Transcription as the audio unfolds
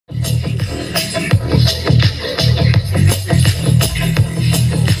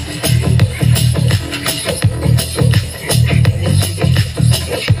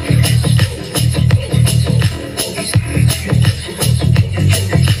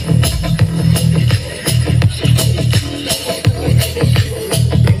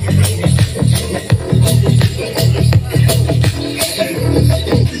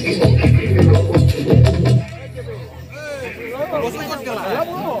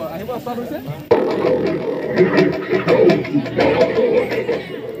Hello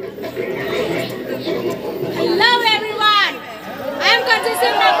everyone. I am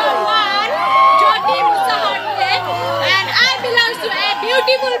contestant number 1, Jyoti Musaharne, and I belong to a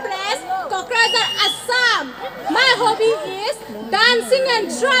beautiful place, Kokrajhar, Assam. My hobby is dancing and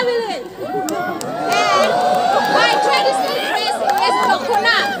traveling. And my traditional dress is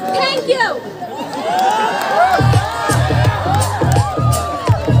Bodoland. Thank you.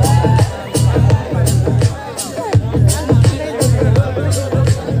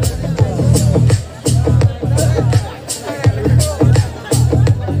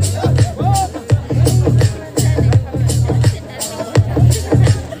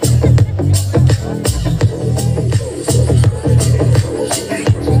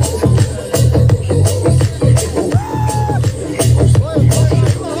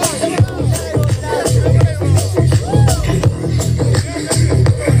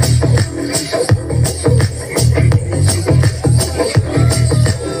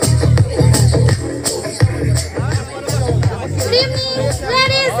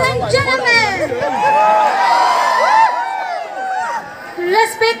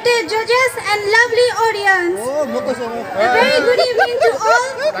 Respected judges and lovely audience, a very good evening to all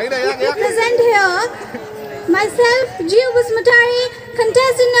present here. Myself, Jiu Busmatari,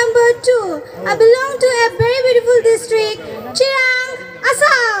 contestant number 2. I belong to a very beautiful district, Chirang,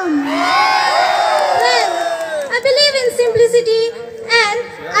 Assam. Well, I believe in simplicity and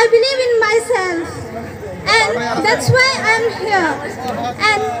I believe in myself, and that's why I'm here.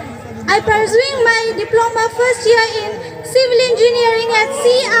 And I'm pursuing my diploma first year in Civil Engineering at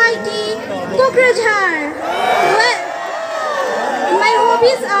CIT Kokrajhar. Well, my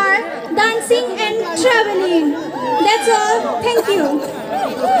hobbies are dancing and traveling. That's all. Thank you.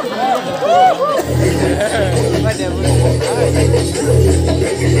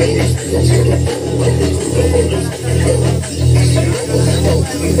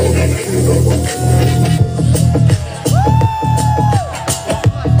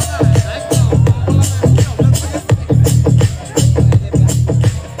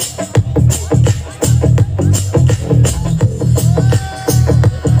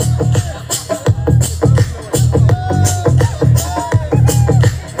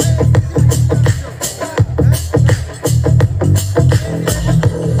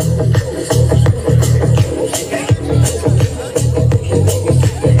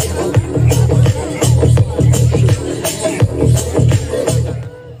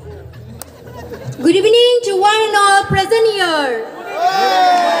 Good evening to one and all present here.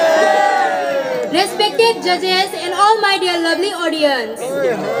 Respected judges and all my dear lovely audience.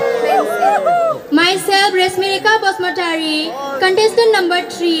 Myself, Resmirika Basmatari, contestant number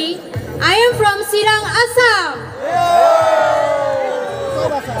 3. I am from Chirang, Assam.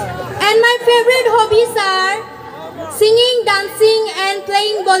 And my favorite hobbies are singing, dancing and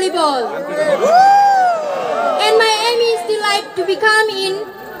playing volleyball. And my aim is to like to become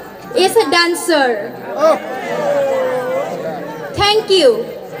is a dancer. Thank you.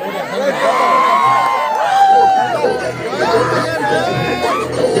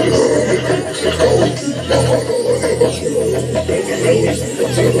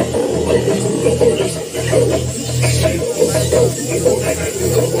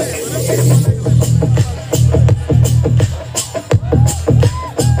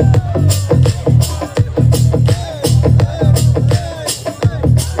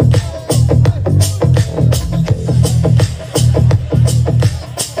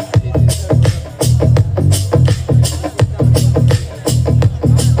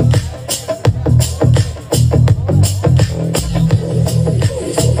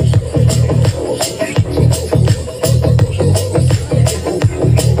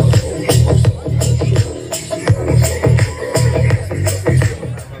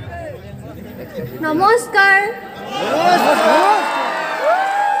 নমস্কাৰ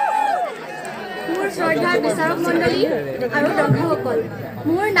মোৰ শ্ৰদ্ধাৰ বিচাৰক মণ্ডলী আৰু দৰ্শকসকল,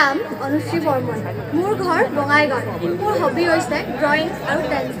 মোৰ নাম অনুশ্ৰী বৰ্মন। মোৰ ঘৰ বঙাইগাঁও। মোৰ হবি হৈছে ড্ৰয়িং আৰু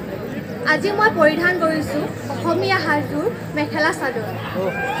ডান্স। আজি মই পৰিধান কৰিছোঁ অসমীয়া সাজযোৰ mekhela chador.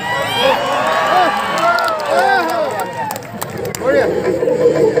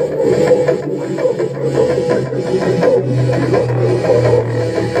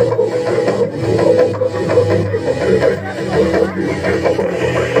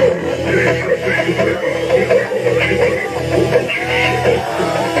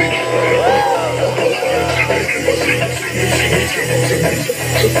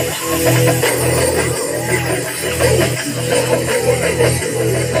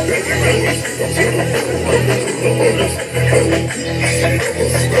 Bodoland. Hello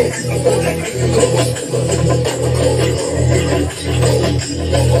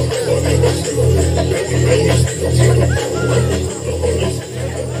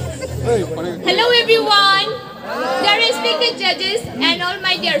everyone, dear respected judges and all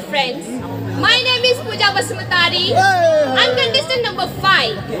my dear friends. My name is Pooja Basmatari. I'm contestant number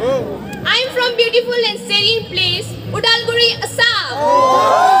 5. I'm from beautiful and serene place, Udalguri, Assam.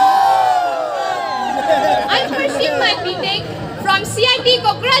 I'm pursuing my BTech from CIT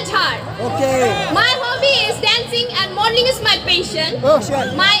Kokrajhar. My hobby is dancing and modeling is my passion.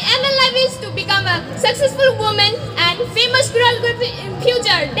 My aim in life is to become a successful woman and famous choreographer in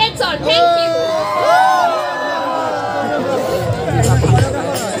future. That's all. Thank you.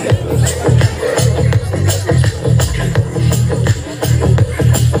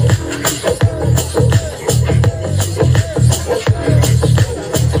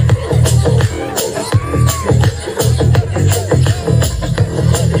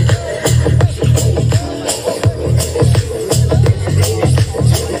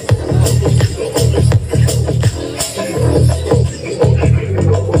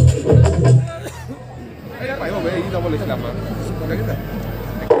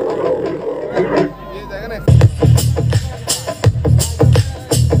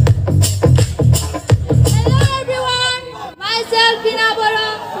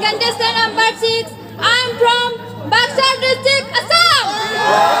 Contestant number 6. I'm from Baksar district, Assam.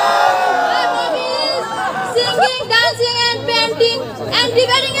 My hobby is singing, dancing and painting and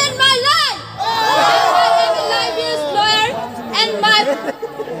dividing in my life. And my aim in life is lawyer and my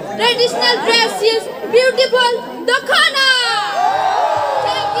traditional dress is beautiful Dokhana.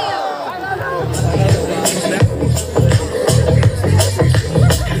 Thank you.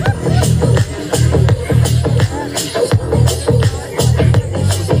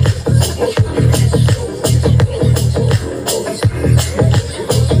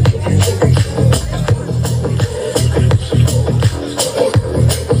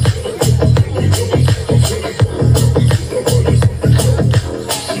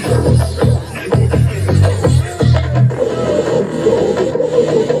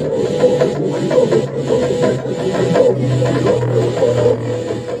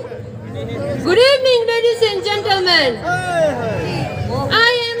 Good evening, ladies and gentlemen.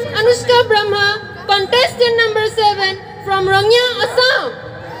 I am Anushka Brahma, contestant number 7 from Rangya, Assam.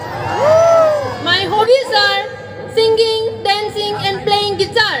 My hobbies are singing, dancing and playing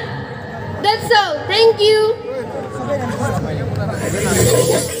guitar. That's all. Thank you.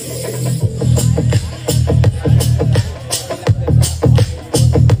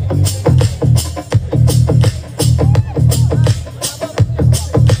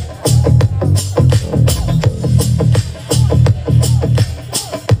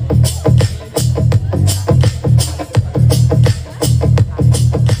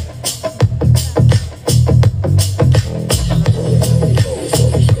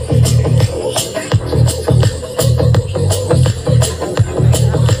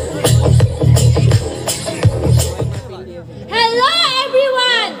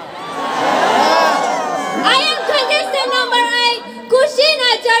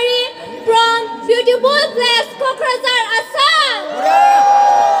 Beautiful place, Kokrajhar, Assam.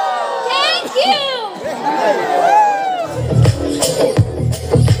 Thank you.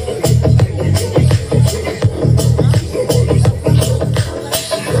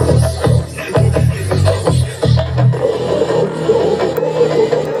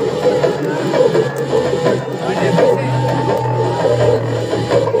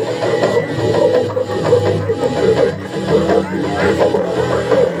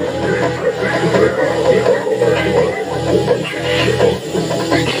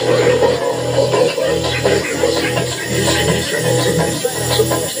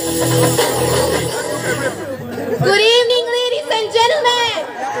 Good evening, ladies and gentlemen.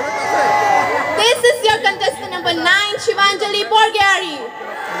 This is your contestant number 9, Shivanjali Borgari.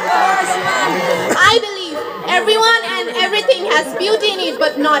 I believe everyone and everything has beauty in it,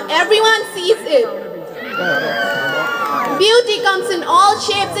 but not everyone sees it. Beauty comes in all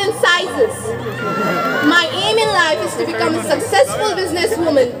shapes and sizes. My aim in life is to become a successful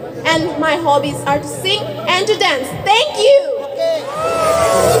businesswoman, and my hobbies are to sing and to dance. Thank you.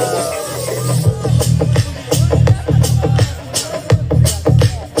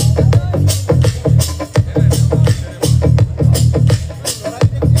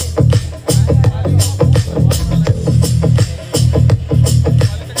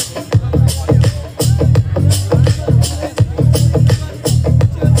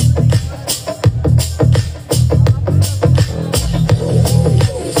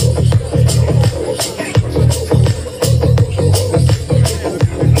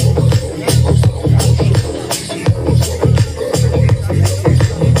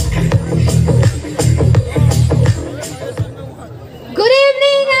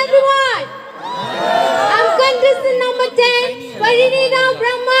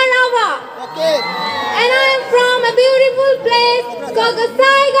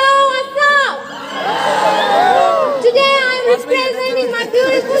 Kokrajhar, Assam. Today I am representing my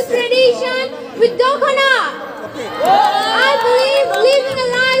beautiful tradition with Dokana. I believe living a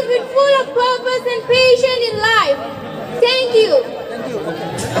life with full of purpose and passion in life. Thank you.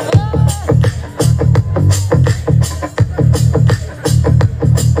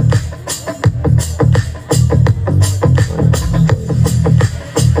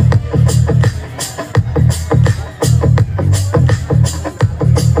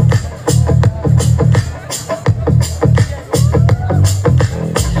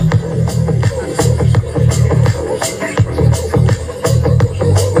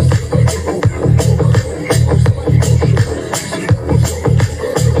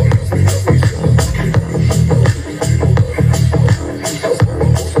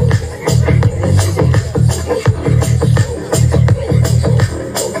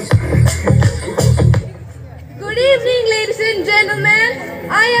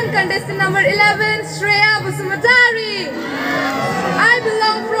 I am contestant number 11, Shreya. I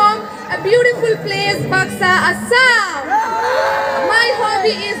belong from a beautiful place, Baksa, Assam. My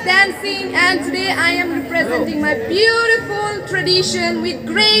hobby is dancing, and today I am representing my beautiful tradition with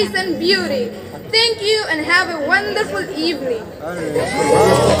grace and beauty. Thank you and have a wonderful evening.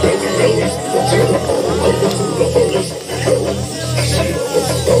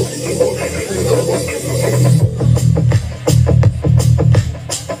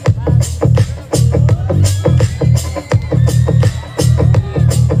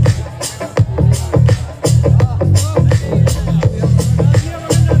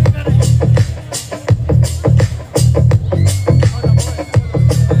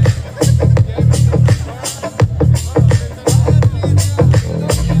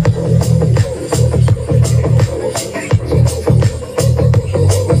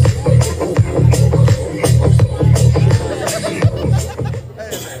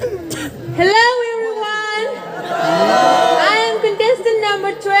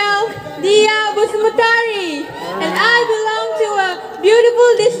 And I belong to a beautiful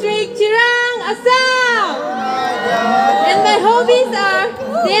district, Assam. And my hobbies are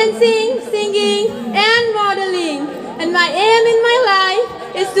dancing, singing, and modeling. And my aim in my life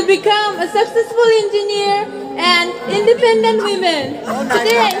is to become a successful engineer and independent woman.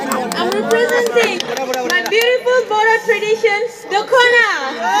 Today, I'm representing my beautiful Bodo tradition,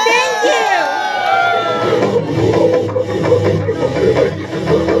 Dokana. Thank you.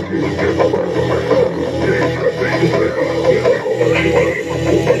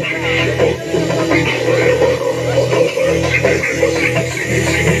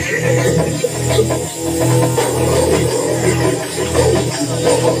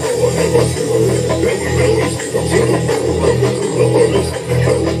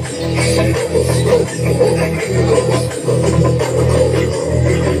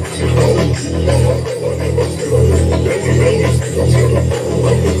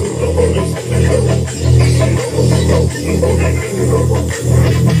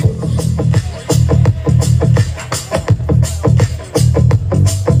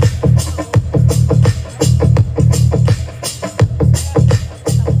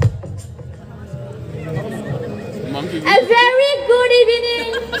 A very good evening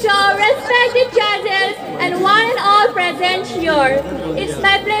to our respected judges and one and all present here. It's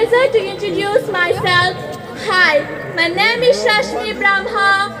my pleasure to introduce myself. Hi, my name is Shashmi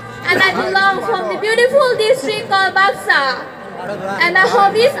Brahma and I belong from the beautiful district called Baksa. And my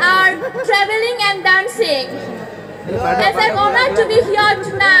hobbies are traveling and dancing. As I'm honored to be here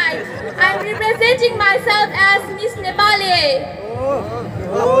tonight, I'm representing myself as Miss Nepali.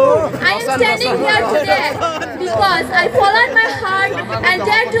 I am standing here today because I followed my heart and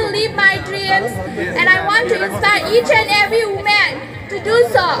dared to live my dreams, and I want to inspire each and every woman to do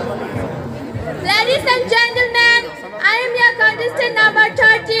so. Ladies and gentlemen, I am your contestant number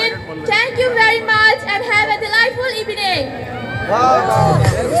 13. Thank you very much and have a delightful evening.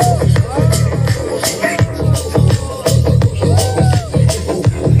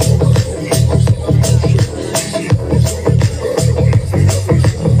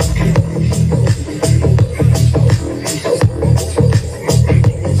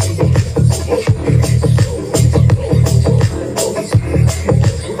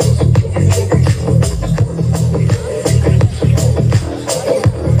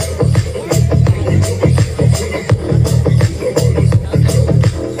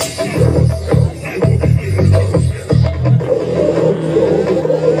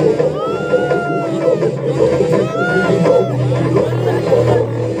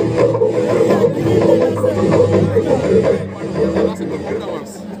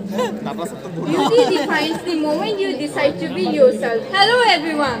 Beauty defines the moment you decide to be yourself. Hello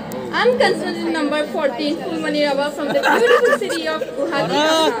everyone, I'm contestant number 14, Fulmaniraba from the beautiful city of Guwahati,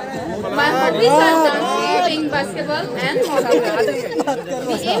 Assam. My hobbies are dancing, playing basketball and modeling.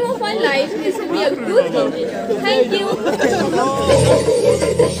 The aim of my life is to be a good engineer. Thank you.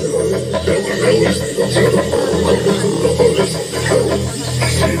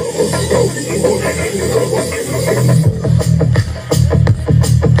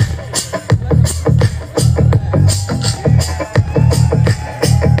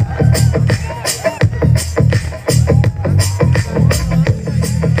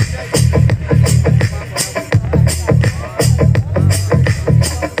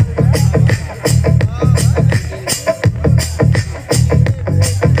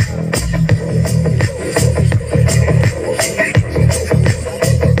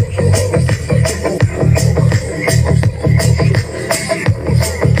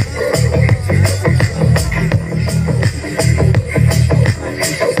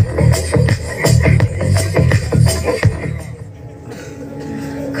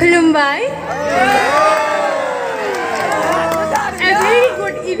 A very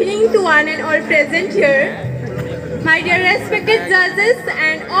good evening to one and all present here. My dear respected judges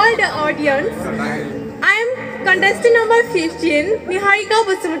and all the audience. I am contestant number 15, Niharika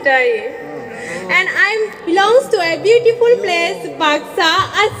Basumutari. And I belongs to a beautiful place, Baksa,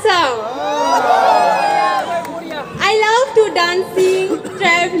 Assam. I love to dancing,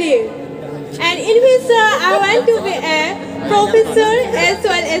 traveling. And in future, I want to be a professor as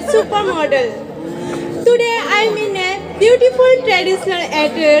well as supermodel. Today I am in a beautiful traditional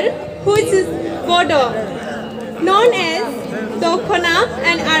attire which is Bodo, known as Dokhana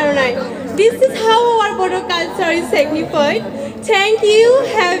and Aronai. This is how our Bodo culture is signified. Thank you.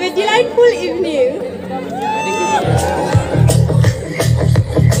 Have a delightful evening.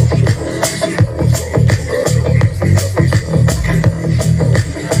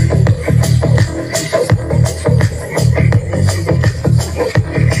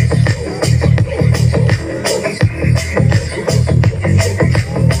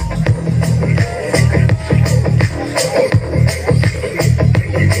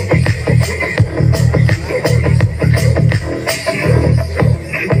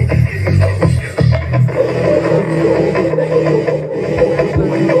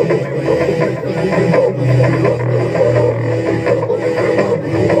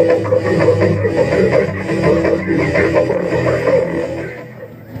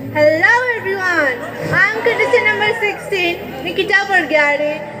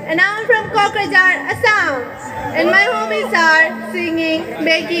 And I'm from Kokrajhar, Assam. And my hobbies are singing,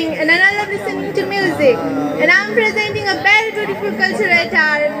 baking, and I love listening to music. And I'm presenting a very beautiful cultural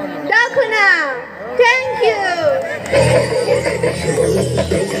attire, Dokhana. Thank you.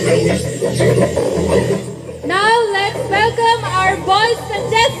 Now let's welcome our boys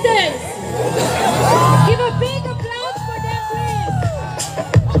contestants. Give a big applause for them, please.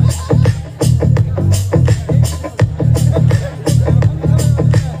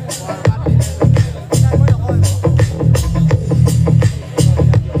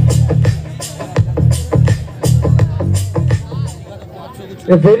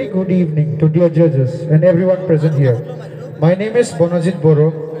 A very good evening to dear judges and everyone present here. My name is Bonajit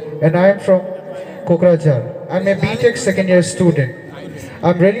Boro and I am from Kokrajhar. I am a BTech second year student. I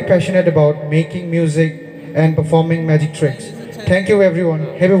am really passionate about making music and performing magic tricks. Thank you everyone.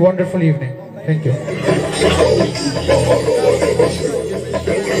 Have a wonderful evening. Thank you.